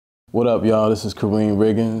What up, y'all? This is Karriem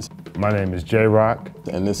Riggins. My name is Rocc.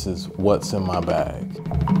 And this is What's in My Bag.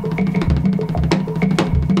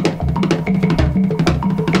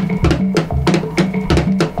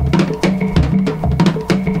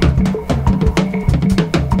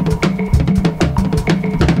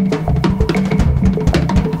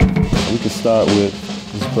 We could start with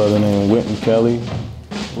this brother named Wynton Kelly,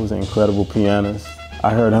 who was an incredible pianist.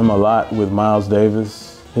 I heard him a lot with Miles Davis.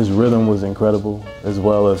 His rhythm was incredible, as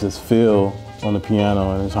well as his feel on the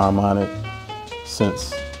piano and his harmonic,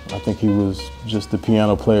 since I think he was just the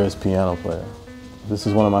piano player's piano player. This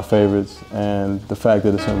is one of my favorites, and the fact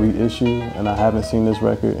that it's a reissue and I haven't seen this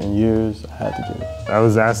record in years, I had to get it. I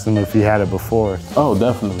was asking him if he had it before. Oh,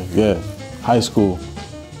 definitely, yeah. High school.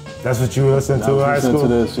 That's what you listened to in high school? I listened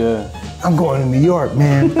to this, yeah. I'm going to New York,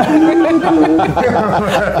 man.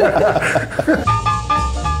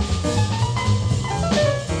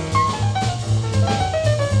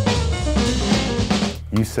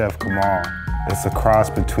 Yusef Kamal. It's a cross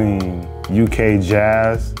between UK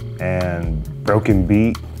jazz and broken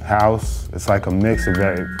beat house. It's like a mix of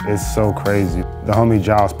that. It's so crazy. The homie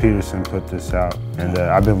Giles Peterson put this out, and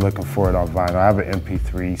I've been looking for it on vinyl. I have an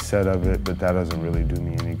MP3 set of it, but that doesn't really do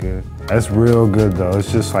me any good. It's real good though.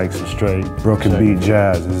 It's just like some straight broken beat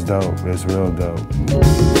jazz. It's dope. It's real dope.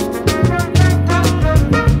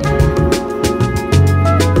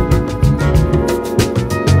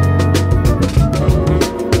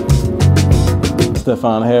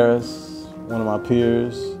 Stefan Harris, one of my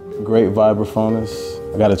peers, great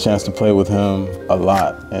vibraphonist. I got a chance to play with him a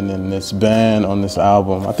lot. And then this band on this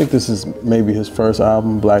album, I think this is maybe his first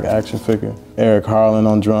album, Black Action Figure. Eric Harlan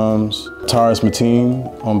on drums, Taurus Mateen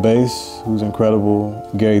on bass, who's incredible,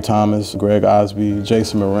 Gary Thomas, Greg Osby,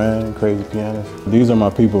 Jason Moran, crazy pianist. These are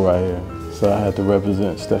my people right here. So I had to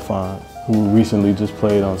represent Stefan, who recently just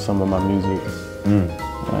played on some of my music.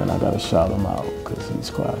 And I gotta shout him out, because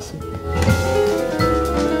he's classy.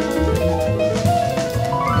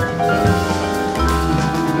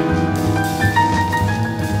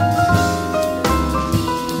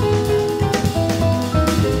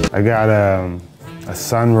 I got a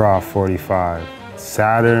Sun Ra 45,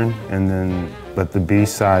 Saturn, and then, but the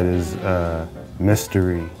B-side is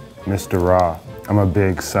Mystery, Mr. Ra. I'm a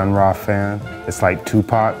big Sun Ra fan. It's like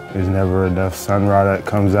Tupac. There's never enough Sun Ra that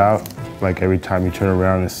comes out. Like every time you turn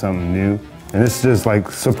around, it's something new. And it's just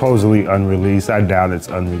like supposedly unreleased. I doubt it's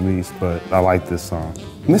unreleased, but I like this song.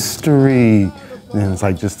 Mystery. And it's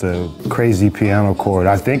like just a crazy piano chord.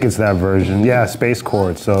 I think it's that version. Yeah, space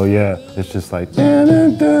chord. So yeah, it's just like,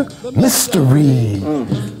 mystery.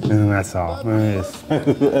 And that's all. And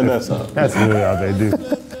that's all. That's really all they do.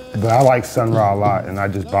 But I like Sun Ra a lot, and I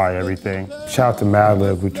just buy everything. Shout out to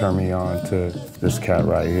Madlib, who turned me on to this cat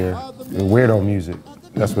right here. Weirdo music.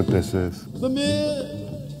 That's what this is.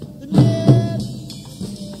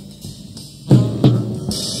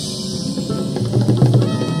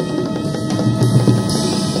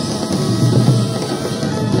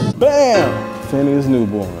 Bam! Phineas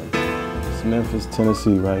newborn. It's Memphis,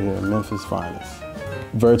 Tennessee right here, Memphis finest.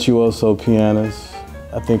 Virtuoso pianist.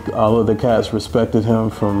 I think all of the cats respected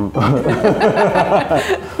him, from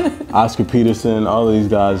Oscar Peterson, all of these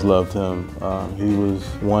guys loved him. He was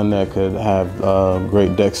one that could have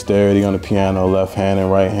great dexterity on the piano, left hand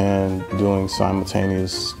and right hand, doing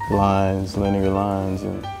simultaneous lines, linear lines,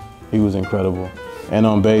 and he was incredible. And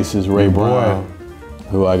on bass is Ray Brown,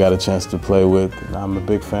 who I got a chance to play with. I'm a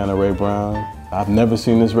big fan of Ray Brown. I've never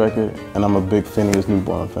seen this record, and I'm a big Phineas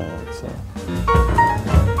Newborn fan. So.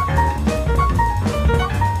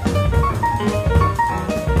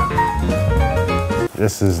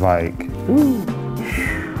 This is like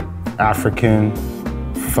African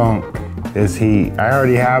funk is heat. I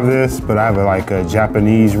already have this, but I have like a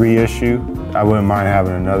Japanese reissue. I wouldn't mind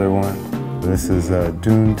having another one. This is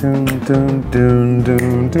doon doon doon doon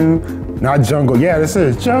doon doon. Not jungle. Yeah, this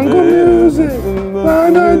is jungle music.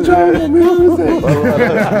 Not jungle music.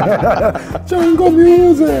 Jungle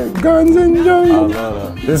music. Guns and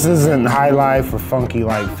jungle. This isn't high life or funky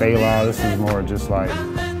like Fela. This is more just like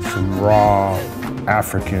some raw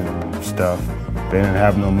African stuff. They didn't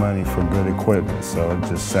have no money for good equipment, so it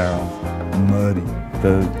just sounds muddy.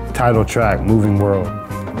 The title track, Moving World,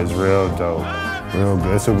 is real dope. Real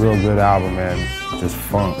good. It's a real good album, man. Just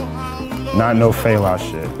funk. Not no Fela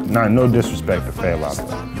shit. No disrespect to Fela.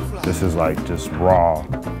 This is like just raw,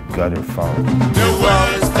 gutted funk. The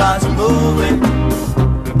world starts moving,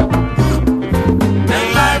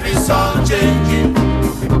 and life is all changing.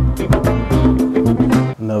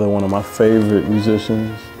 Another one of my favorite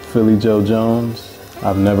musicians, Philly Joe Jones.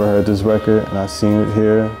 I've never heard this record, and I've seen it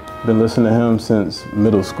here. Been listening to him since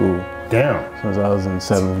middle school. Damn. Since I was in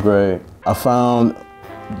 7th grade. I found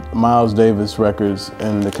Miles Davis records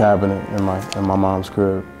in the cabinet in my mom's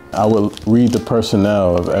crib. I would read the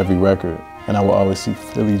personnel of every record, and I would always see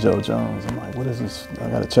Philly Joe Jones. I'm like, what is this? I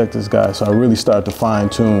gotta check this guy. So I really started to fine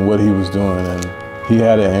tune what he was doing, and he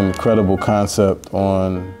had an incredible concept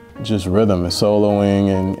on just rhythm and soloing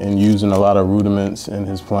and using a lot of rudiments in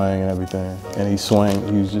his playing and everything. And he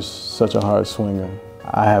was just such a hard swinger.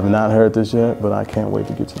 I have not heard this yet, but I can't wait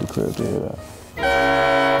to get to the crib to hear that.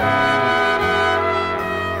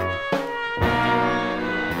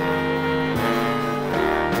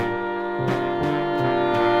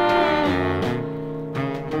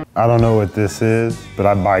 I don't know what this is, but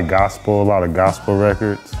I buy gospel, a lot of gospel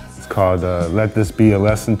records. It's called Let This Be a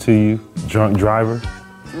Lesson to You, Drunk Driver.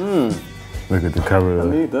 Look at the cover of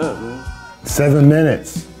it. I need that, man. 7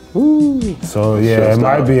 minutes. Ooh. So yeah, it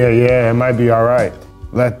might be all right.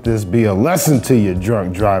 Let this be a lesson to you,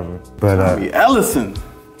 drunk driver. But Ellison.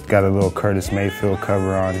 got a little Curtis Mayfield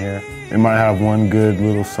cover on here. It might have one good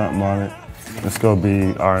little something on it. It's gonna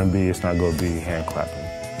be R&B, it's not gonna be hand clapping.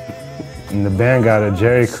 And the band got a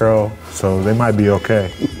Jerry curl, so they might be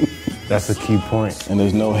okay. That's a key point. And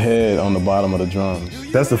there's no head on the bottom of the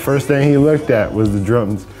drums. That's the first thing he looked at was the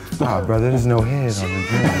drums. Oh, brother, there's no head on the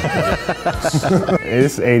drums.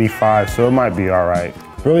 It's 85, so it might be all right.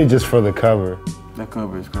 Really just for the cover. That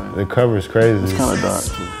cover is crazy. The cover is crazy. It's kind of dark,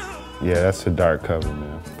 too. Yeah, that's a dark cover, man.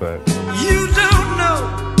 But You don't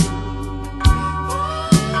know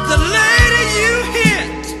the lady you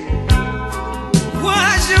hit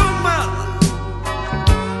was your mother.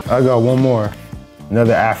 I got one more.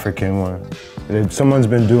 Another African one. Someone's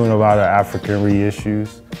been doing a lot of African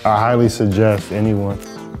reissues. I highly suggest anyone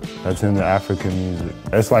that's into African music.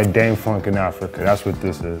 It's like Dame Funk in Africa. That's what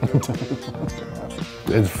this is.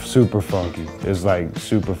 It's super funky. It's like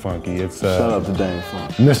super funky. It's Shout out to Dame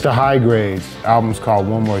Funk. Mr. High Grade's album's called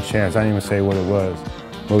One More Chance. I didn't even say what it was.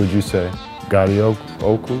 What would you say? Gotti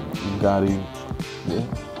Oku? Gotti, yeah,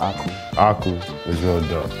 Aku. Aku is real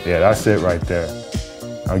dope. Yeah, that's it right there.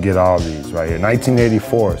 I'll get all these right here.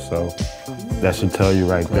 1984, so that should tell you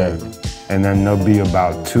right there. And then they'll be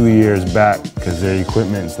about 2 years back because their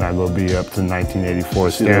equipment's not gonna be up to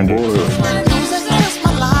 1984 standards.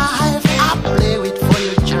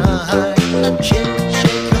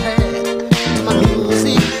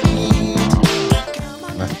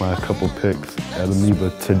 That's my couple picks at Amoeba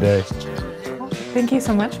today. Thank you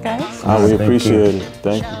so much, guys. We appreciate it.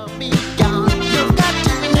 Thank you.